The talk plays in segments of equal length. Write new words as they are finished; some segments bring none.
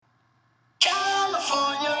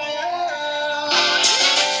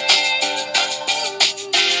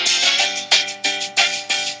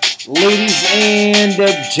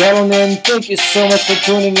and gentlemen, thank you so much for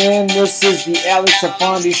tuning in. This is the Alex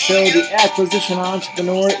Afandi Show, the Acquisition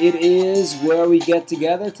Entrepreneur. It is where we get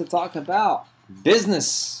together to talk about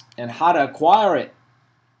business and how to acquire it.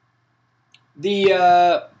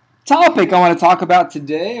 The topic I want to talk about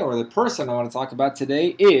today, or the person I want to talk about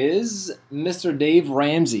today, is Mr. Dave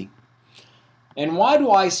Ramsey. And why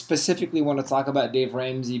do I specifically want to talk about Dave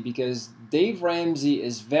Ramsey? Because Dave Ramsey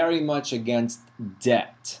is very much against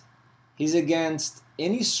debt. He's against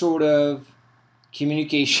any sort of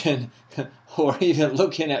communication or even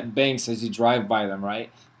looking at banks as you drive by them,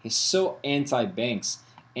 right? He's so anti-banks,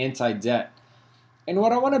 anti-debt. And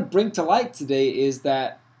what I want to bring to light today is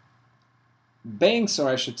that banks, or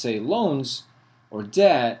I should say loans or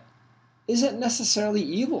debt, isn't necessarily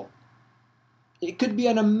evil. It could be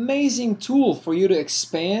an amazing tool for you to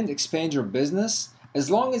expand your business,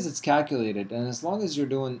 as long as it's calculated and as long as you're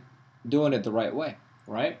doing it the right way,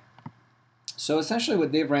 right? So essentially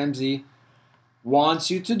what Dave Ramsey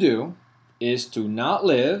wants you to do is to not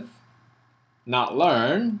live, not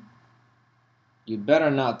learn, you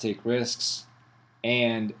better not take risks,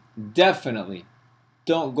 and definitely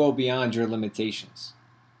don't go beyond your limitations.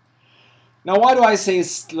 Now, why do I say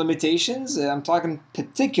limitations? I'm talking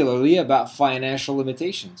particularly about financial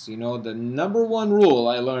limitations. You know, the number one rule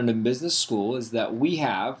I learned in business school is that we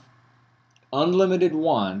have unlimited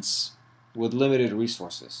wants with limited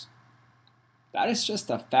resources. That is just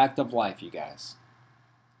a fact of life, you guys.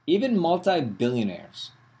 Even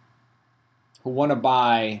multi-billionaires who want to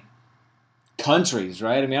buy countries,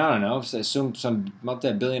 right? I mean, I don't know. Assume some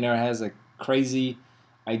multi-billionaire has a crazy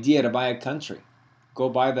idea to buy a country. Go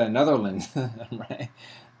buy the Netherlands, right?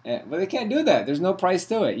 But they can't do that. There's no price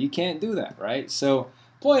to it. You can't do that, right? So,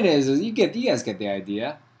 point is you guys get the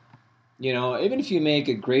idea. You know, even if you make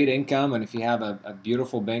a great income and if you have a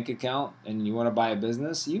beautiful bank account and you want to buy a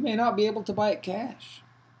business, you may not be able to buy it cash,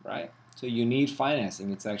 right? So you need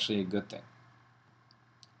financing. It's actually a good thing.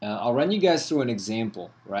 I'll run you guys through an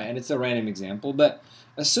example, right? And it's a random example, but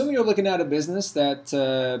assume you're looking at a business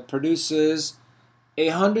that produces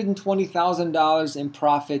 $120,000 in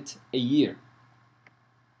profit a year.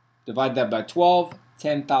 Divide that by 12,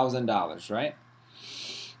 $10,000, right?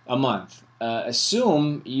 A month.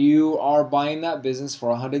 Assume you are buying that business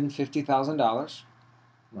for $150,000,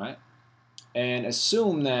 right? And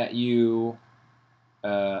assume that you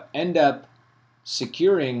end up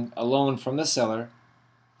securing a loan from the seller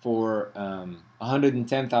for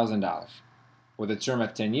 $110,000 with a term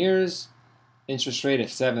of 10 years, interest rate of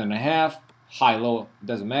 7.5%, high, low,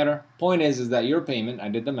 doesn't matter. Point is that your payment, I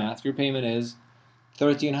did the math, your payment is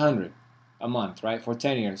 $1,300 a month, right, for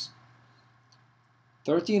 10 years.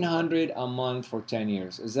 $1,300 a month for 10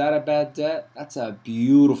 years. Is that a bad debt? That's a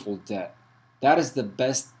beautiful debt. That is the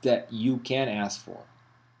best debt you can ask for.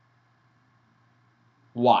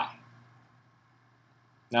 Why?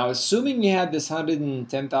 Now, assuming you had this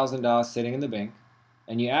 $110,000 sitting in the bank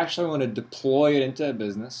and you actually want to deploy it into a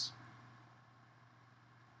business,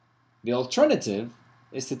 the alternative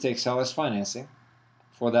is to take seller's financing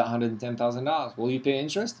for that $110,000. Will you pay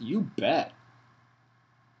interest? You bet.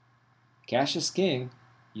 Cash is king.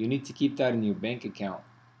 You need to keep that in your bank account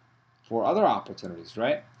for other opportunities,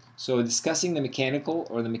 right? So discussing the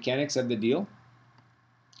mechanics of the deal,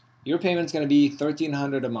 your payment's going to be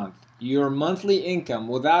 $1,300 a month. Your monthly income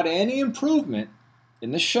without any improvement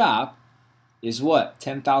in the shop is what?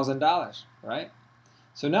 $10,000, right?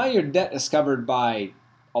 So now your debt is covered by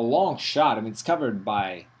a long shot. I mean, it's covered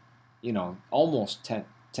by, almost 10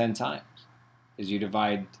 times. As you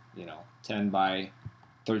divide, 10 by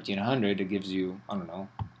 1,300, it gives you, I don't know,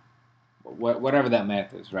 whatever that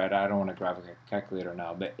math is, right? I don't want to grab a calculator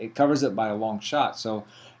now, but it covers it by a long shot. So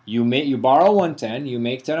you borrow 110, you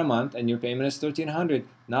make 10 a month, and your payment is 1,300.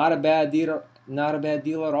 Not a bad deal. Not a bad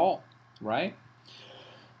deal at all, right?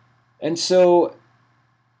 And so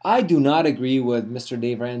I do not agree with Mr.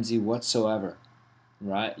 Dave Ramsey whatsoever,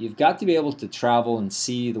 right? You've got to be able to travel and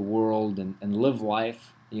see the world and live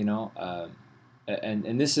life, and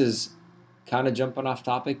this is kind of jumping off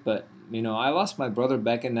topic, but I lost my brother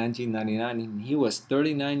back in 1999, and he was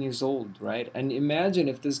 39 years old, right? And imagine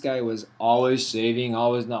if this guy was always saving,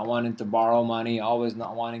 always not wanting to borrow money, always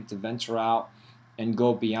not wanting to venture out and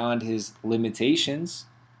go beyond his limitations,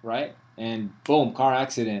 right? And boom, car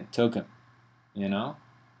accident took him,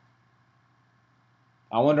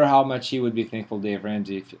 I wonder how much he would be thankful, Dave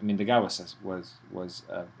Ramsey. The guy was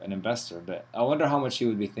an investor, but I wonder how much he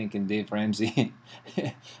would be thanking Dave Ramsey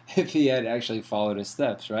if he had actually followed his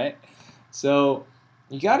steps, right? So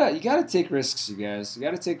you gotta take risks, you guys. You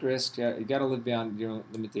gotta take risks. You gotta live beyond your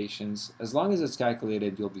limitations. As long as it's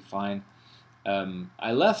calculated, you'll be fine.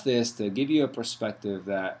 I left this to give you a perspective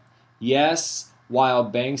that, yes, while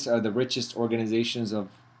banks are the richest organizations of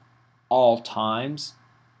all times,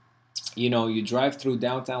 you drive through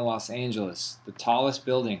downtown Los Angeles, the tallest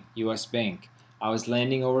building, U.S. Bank. I was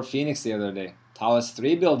landing over Phoenix the other day. Tallest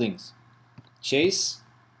three buildings: Chase,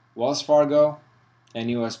 Wells Fargo, and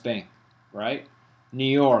U.S. Bank, right? New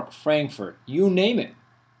York, Frankfurt, you name it.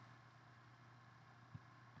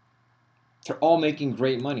 They're all making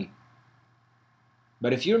great money.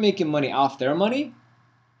 But if you're making money off their money,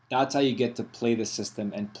 that's how you get to play the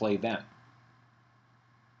system and play them,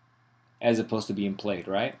 as opposed to being played,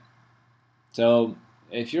 right? So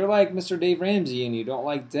if you're like Mr. Dave Ramsey and you don't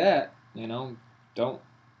like debt, don't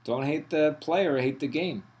hate the player, hate the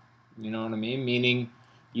game. You know what I mean? Meaning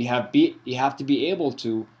you have to be able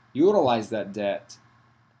to utilize that debt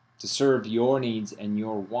to serve your needs and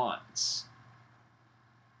your wants.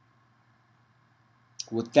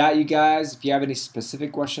 With that, you guys, if you have any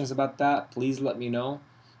specific questions about that, please let me know.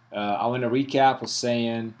 I want to recap with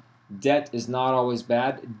saying debt is not always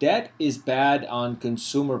bad. Debt is bad on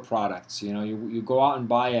consumer products. You go out and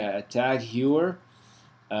buy a TAG Heuer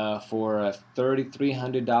for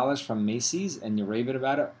 $3,300 from Macy's, and you rave it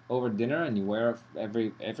about it over dinner, and you wear it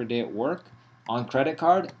every day at work on credit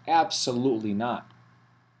card. Absolutely not.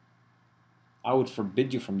 I would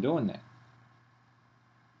forbid you from doing that.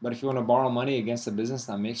 But if you want to borrow money against a business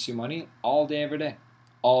that makes you money, all day, every day.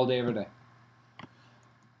 All day, every day.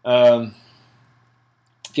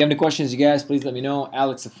 If you have any questions, you guys, please let me know.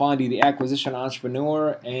 Alex Afandi, the acquisition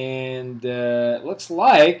entrepreneur. And it looks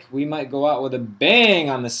like we might go out with a bang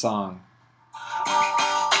on this song.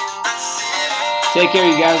 Take care,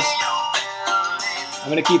 you guys. I'm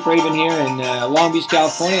going to keep raving here in Long Beach,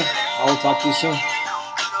 California. I will talk to you soon.